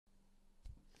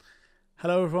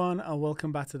Hello everyone and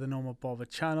welcome back to the Nomad Barber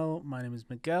channel. My name is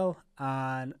Miguel,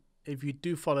 and if you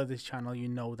do follow this channel you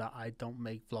know that I don't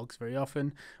make vlogs very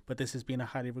often, but this has been a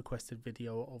highly requested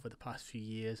video over the past few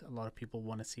years. A lot of people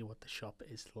want to see what the shop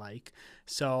is like.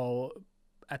 So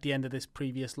at the end of this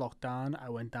previous lockdown I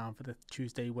went down for the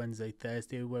Tuesday, Wednesday,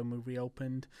 Thursday when we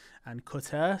reopened and cut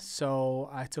hair. So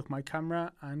I took my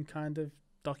camera and kind of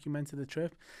documented the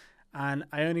trip. And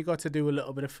I only got to do a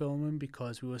little bit of filming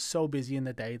because we were so busy in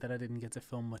the day that I didn't get to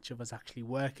film much of us actually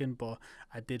working, but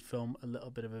I did film a little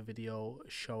bit of a video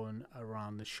showing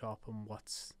around the shop and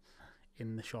what's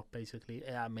in the shop basically.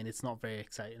 I mean, it's not very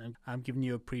exciting. I'm giving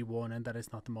you a pre-warning that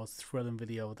it's not the most thrilling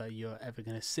video that you're ever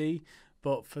going to see,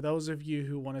 but for those of you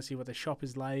who want to see what the shop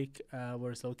is like,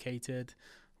 where it's located,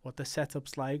 what the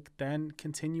setup's like, then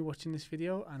continue watching this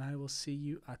video and I will see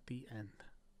you at the end.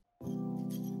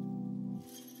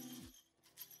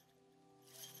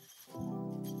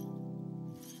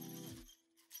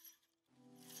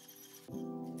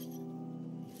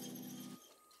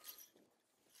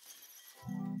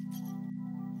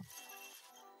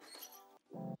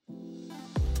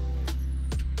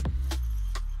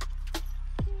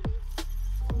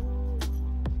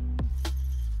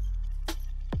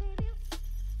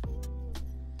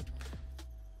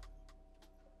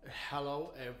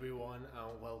 Hello everyone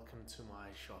and welcome to my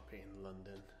shop in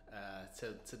London.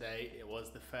 Today it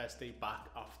was the first day back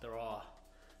after our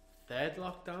third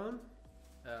lockdown.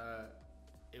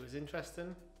 It was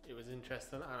interesting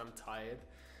and I'm tired,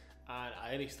 and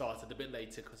I only started a bit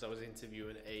later because I was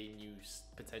interviewing a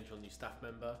potential new staff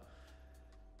member,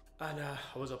 and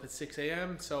I was up at 6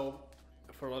 a.m. So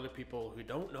for a lot of people who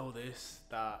don't know this,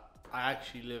 that I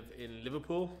actually live in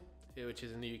Liverpool, which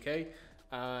is in the UK,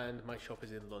 and my shop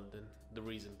is in London. The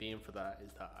reason being for that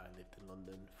is that I lived in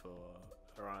London for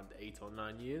around 8 or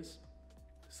 9 years.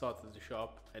 Started the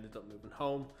shop, ended up moving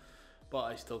home, but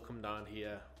I still come down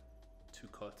here to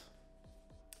cut.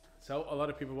 So a lot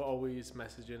of people were always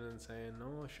messaging and saying,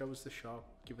 "Oh, show us the shop,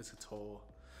 give us a tour."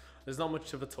 There's not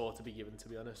much of a tour to be given, to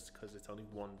be honest, because it's only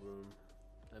one room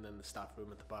and then the staff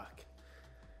room at the back.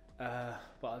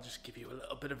 But I'll just give you a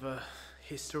little bit of a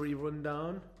history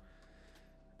rundown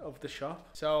of the shop.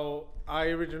 So I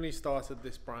originally started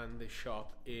this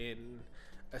shop in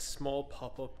a small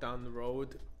pop-up down the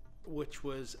road, which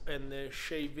was in the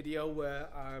shave video where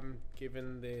I'm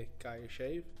giving the guy a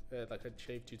shave, like a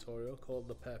shave tutorial called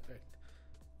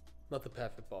not the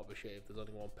perfect barber shave. There's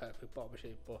only one perfect barber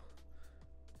shave, but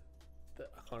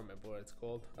I can't remember what it's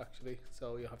called actually,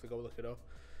 so you'll have to go look it up.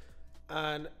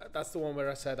 And that's the one where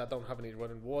I said I don't have any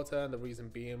running water, and the reason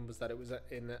being was that it was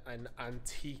in an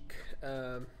antique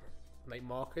like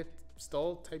market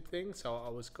stall type thing. So I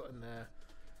was cutting there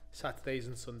Saturdays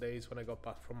and Sundays when I got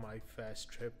back from my first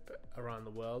trip around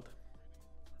the world.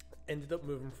 Ended up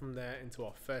moving from there into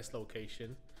our first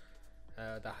location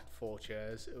that had 4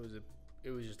 chairs. It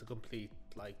was just a complete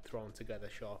like thrown together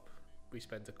shop. We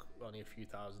spent only a few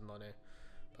thousand on it.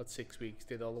 About 6 weeks,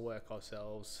 did all the work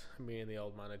ourselves, me and the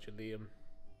old manager Liam.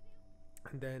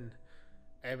 And then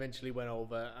I eventually went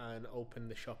over and opened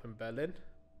the shop in Berlin.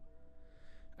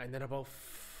 And then about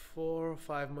 4 or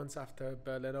 5 months after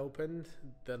Berlin opened,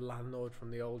 the landlord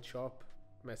from the old shop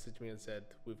messaged me and said,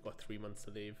 "We've got 3 months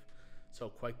to leave." So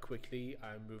quite quickly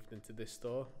I moved into this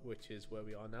store, which is where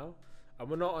we are now. And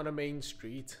we're not on a main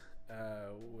street,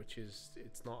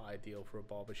 it's not ideal for a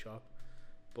barber shop.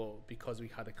 But because we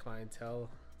had a clientele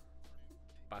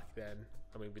back then,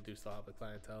 I mean we do still have a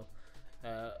clientele,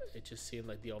 it just seemed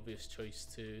like the obvious choice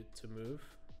to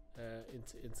move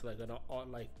into like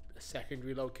a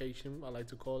secondary location, I like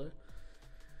to call it.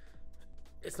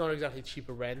 It's not exactly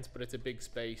cheaper rent, but it's a big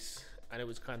space, and it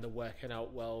was kind of working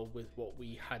out well with what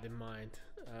we had in mind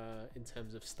in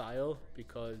terms of style,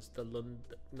 because the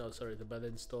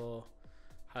Berlin store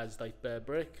has like bare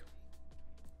brick,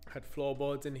 had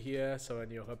floorboards in here, so I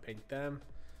knew how to paint them.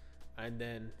 And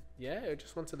then yeah, I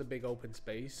just wanted a big open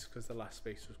space because the last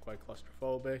space was quite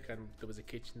claustrophobic, and there was a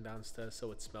kitchen downstairs,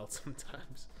 so it smelled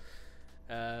sometimes.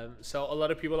 So a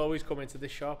lot of people always come into the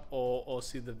shop or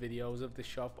see the videos of the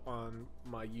shop on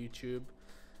my YouTube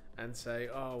and say,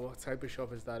 "Oh, what type of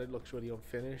shop is that? It looks really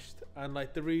unfinished." And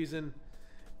like the reason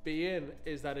being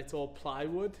is that it's all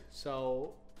plywood,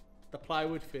 so the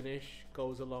plywood finish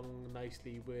goes along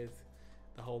nicely with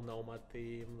the whole Nomad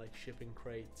theme, like shipping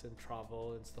crates and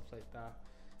travel and stuff like that.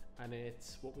 And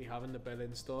it's what we have in the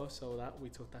Berlin store, so that we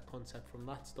took that concept from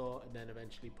that store and then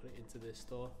eventually put it into this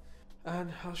store.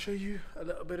 And I'll show you a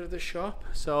little bit of the shop.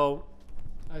 So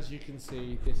as you can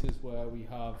see, this is where we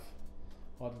have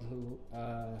our little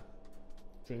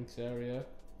drinks area.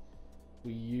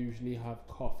 We usually have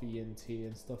coffee and tea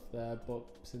and stuff there, but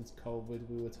since COVID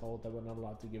we were told that we're not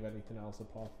allowed to give anything else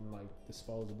apart from like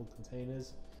disposable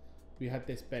containers. We had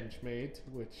this bench made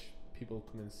which people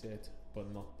come and sit,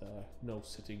 but not there. No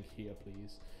sitting here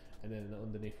please. And then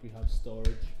underneath we have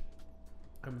storage,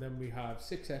 and then we have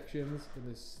 6 sections in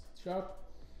this shop.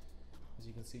 As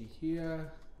you can see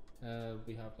here,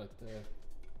 we have like the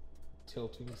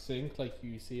tilting sink like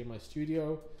you see in my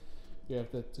studio. We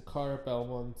have the Takara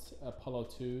Belmont Apollo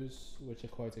 2s, which are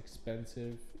quite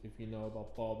expensive. If you know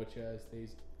about barber chairs,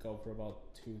 these go for about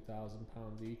 £2,000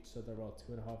 each, so they're about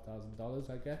 $2,500,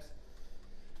 I guess.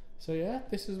 So yeah,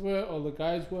 this is where all the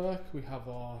guys work. We have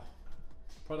our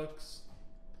products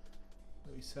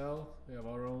that we sell. We have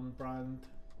our own brand,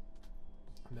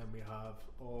 and then we have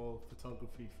all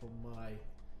photography from my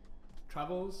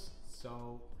travels.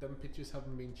 So them pictures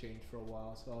haven't been changed for a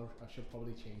while, so I should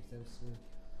probably change them soon.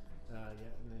 Yeah,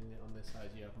 and then on this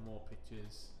side you have more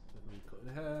pictures of me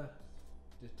cutting hair,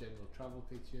 just general travel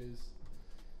pictures,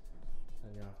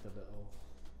 and you have the little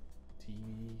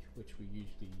TV which we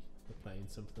usually are playing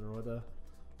something or other,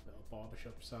 little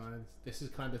barbershop signs. This is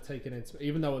kind of taken into,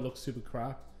 even though it looks super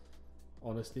crap,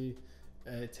 honestly,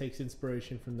 it takes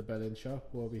inspiration from the Berlin shop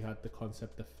where we had the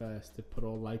concept at first to put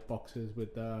all light boxes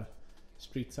with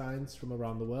street signs from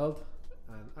around the world,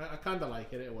 and I kind of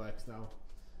like it. It works now.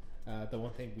 The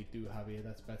one thing we do have here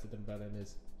that's better than Berlin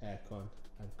is aircon,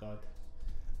 thank God.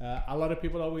 A lot of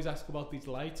people always ask about these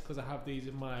lights because I have these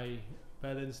in my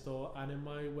Berlin store and in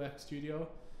my work studio,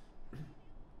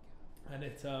 and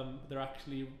it's they're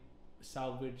actually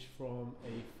salvaged from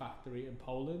a factory in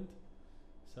Poland,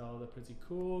 so they're pretty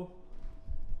cool.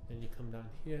 Then you come down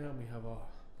here and we have our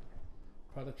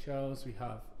product shows. We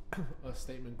have our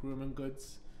statement grooming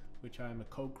goods, which I'm a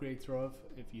co-creator of,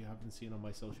 if you haven't seen on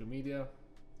my social media.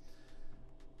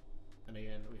 And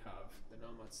again, we have the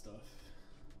Nomad stuff.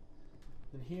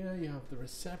 And here you have the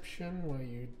reception where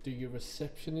you do your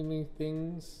receptioning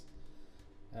things.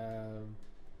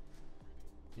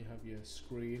 You have your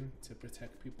screen to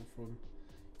protect people from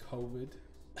COVID.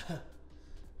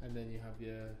 And then you have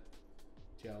your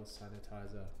gel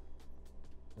sanitizer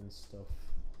and stuff.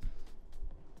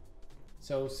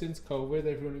 So since COVID,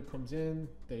 everyone who comes in,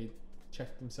 they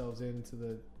check themselves into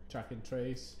the track and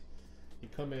trace. You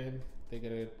come in, they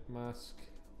get a mask,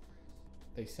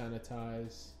 they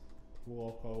sanitize,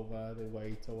 walk over, they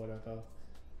wait or whatever,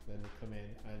 then they come in,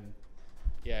 and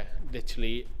yeah,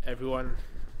 literally everyone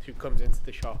who comes into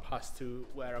the shop has to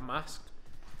wear a mask,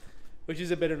 which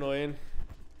is a bit annoying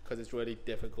because it's really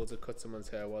difficult to cut someone's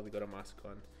hair while they got a mask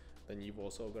on. Then you've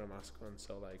also got a mask on,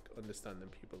 so like understanding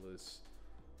people is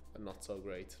not so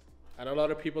great. And a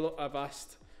lot of people have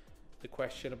asked the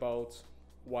question about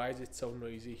why is it so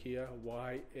noisy here?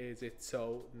 Why is it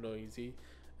so noisy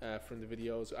from the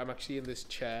videos? I'm actually in this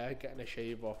chair getting a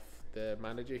shave off the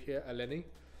manager here, Eleni.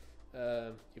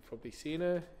 You've probably seen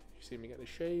her. You've seen me getting a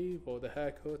shave or the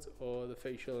haircut or the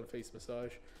facial and face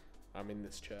massage. I'm in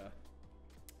this chair.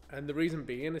 And the reason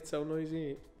being it's so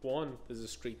noisy, one, there's a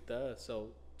street there, so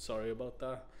sorry about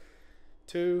that.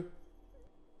 Two,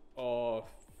 our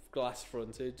glass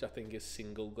frontage I think is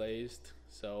single glazed,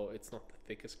 so it's not the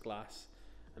thickest glass.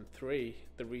 And three,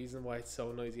 the reason why it's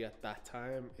so noisy at that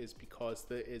time is because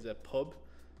there is a pub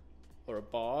or a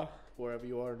bar, wherever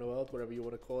you are in the world, whatever you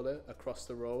want to call it, across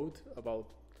the road about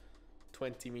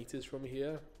 20 meters from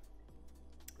here.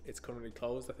 It's currently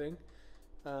closed, I think,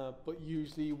 but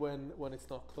usually when it's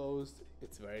not closed,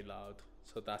 it's very loud.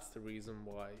 So that's the reason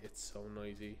why it's so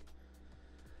noisy.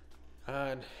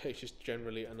 And it's just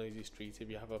generally a noisy street. If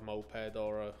you have a moped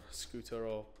or a scooter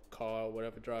or car or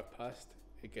whatever drive past,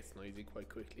 it gets noisy quite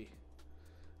quickly.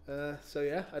 So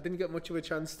yeah, I didn't get much of a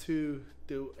chance to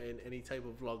do any type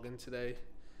of vlogging today.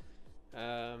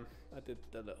 I did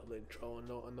the little intro and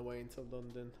note on the way into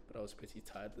London, but I was pretty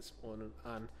tired this morning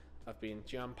and I've been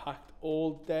jam-packed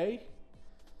all day.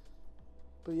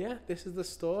 But yeah, this is the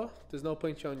store. There's no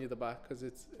point showing you the back because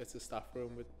it's a staff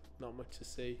room with not much to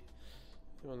see,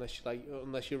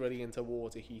 unless you're really into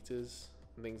water heaters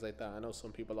and things like that. I know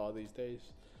some people are these days.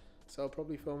 So I'll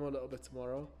probably film a little bit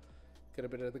tomorrow, get a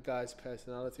bit of the guy's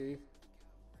personality.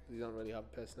 You don't really have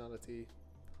a personality.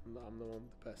 I'm the one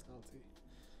with the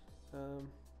personality.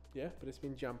 Yeah, but it's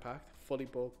been jam-packed, fully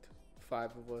booked,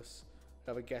 5 of us.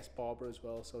 We have a guest barber as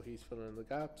well, so he's filling in the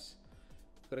gaps.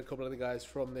 Got a couple of the guys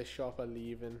from this shop are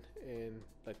leaving in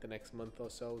like the next month or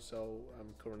so, so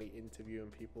I'm currently interviewing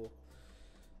people.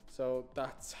 So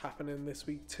that's happening this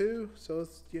week too. So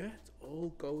yeah, it's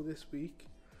all go this week.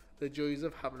 The joys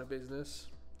of having a business,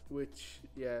 which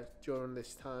yeah, during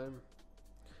this time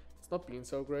it's not been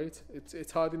so great.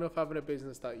 It's hard enough having a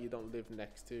business that you don't live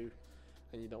next to,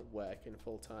 and you don't work in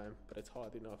full time, but it's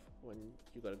hard enough when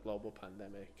you got a global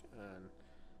pandemic and,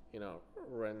 you know,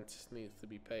 rent needs to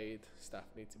be paid, staff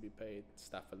need to be paid,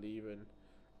 staff are leaving,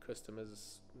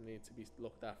 customers need to be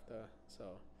looked after.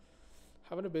 So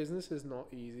having a business is not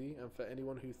easy, and for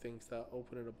anyone who thinks that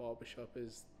opening a barbershop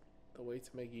is the way to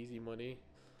make easy money,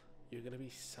 you're gonna be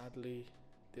sadly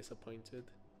disappointed.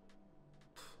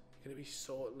 You're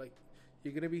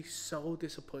gonna be so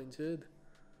disappointed.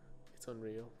 It's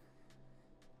unreal.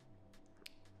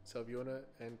 So if you wanna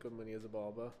earn good money as a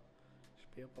barber,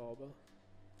 just be a barber.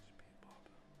 Just be a barber.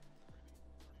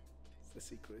 It's the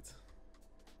secret.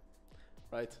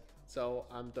 Right. So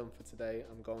I'm done for today.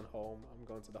 I'm going home. I'm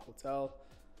going to the hotel.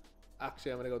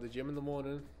 Actually, I'm gonna go to the gym in the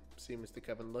morning. See Mr.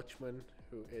 Kevin Lutchman,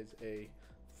 who is a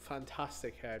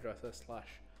fantastic hairdresser slash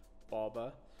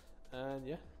barber. And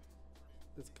yeah,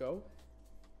 let's go.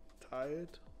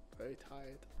 Tired, very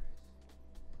tired.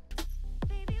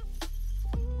 Here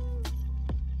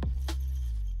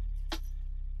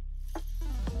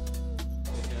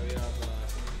we have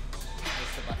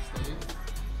Mr. Backstage.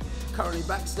 Currently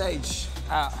backstage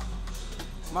at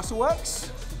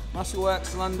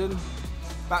Muscleworks London.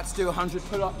 About to do 100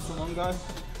 pull-ups in one go.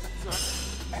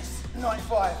 Yes,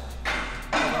 95.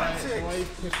 Why you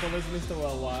picked up as Mr.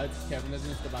 Worldwide, Kevin is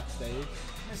Mr. Backstage.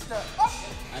 Mr.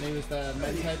 Oh. And he was the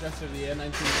men's hairdresser of the year,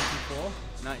 1994.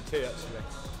 92 actually.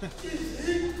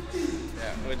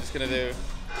 Yeah, we're just gonna do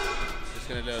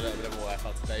a little bit of a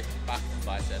workout today. Back and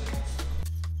bicep.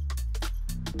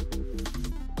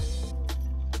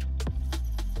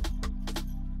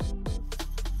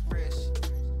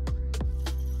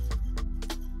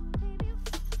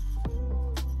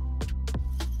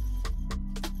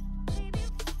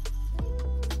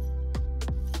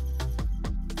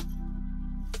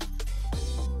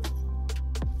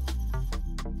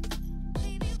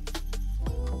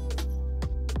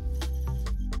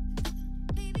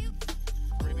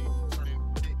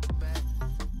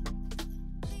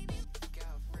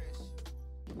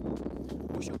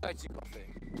 What's your go-to coffee?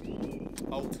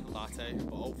 Oat latte,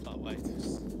 but oat flat white.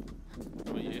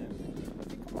 How about you?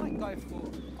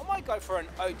 I might go for an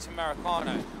oat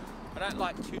Americano. I don't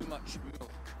like too much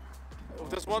milk. Well,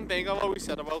 there's one thing I've always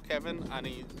said about Kevin, and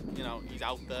he's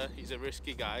out there. He's a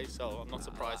risky guy, so I'm not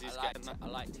surprised he's getting that. I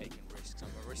like taking risks. I'm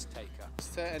a risk taker.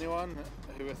 To anyone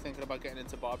who are thinking about getting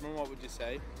into barbering, what would you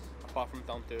say, apart from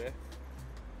don't do it?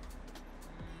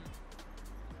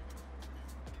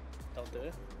 Don't do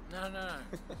it? No.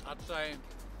 I'd say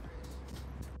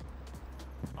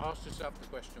ask yourself the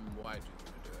question, why do you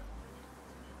want to do it?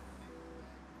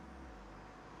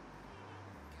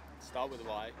 Start with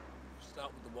why.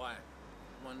 Start with the why.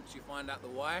 Once you find out the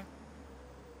why,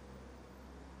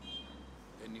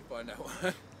 then you find out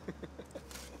why.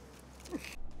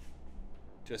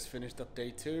 Just finished up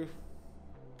day 2.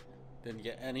 Didn't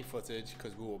get any footage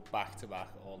because we were back to back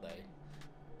all day.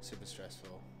 Super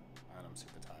stressful, and I'm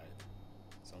super tired.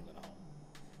 So I'm going home.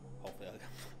 Hopefully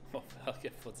I'll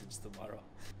get footage tomorrow,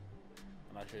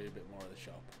 and I'll show you a bit more of the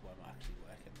shop where I'm actually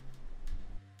working.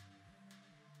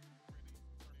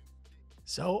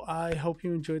 So I hope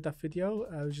you enjoyed that video.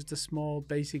 It was just a small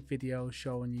basic video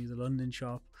showing you the London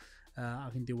shop. I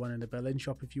can do one in the Berlin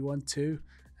shop if you want to.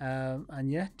 And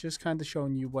yeah, just kind of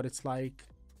showing you what it's like,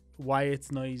 why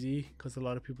it's noisy, because a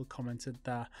lot of people commented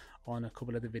that on a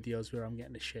couple of the videos where I'm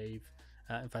getting a shave.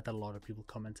 In fact, a lot of people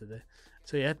commented it.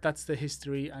 So yeah, that's the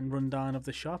history and rundown of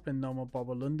the shop in Nomad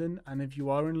Barber London. And if you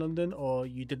are in London, or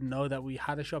you didn't know that we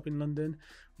had a shop in London,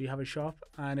 we have a shop,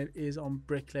 and it is on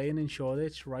Brick Lane in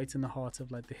Shoreditch, right in the heart of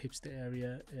like the hipster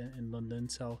area in London.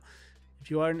 So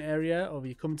if you are in the area, or if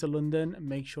you come to London,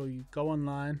 make sure you go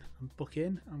online and book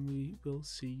in, and we will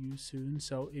see you soon.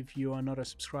 So if you are not a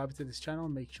subscriber to this channel,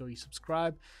 make sure you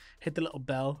subscribe, hit the little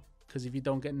bell, because if you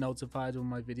don't get notified when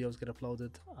my videos get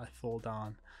uploaded, I fall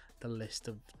down the list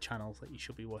of channels that you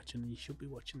should be watching. You should be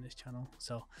watching this channel.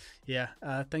 So yeah,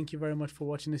 thank you very much for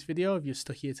watching this video if you're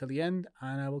stuck here till the end,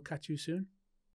 and I will catch you soon.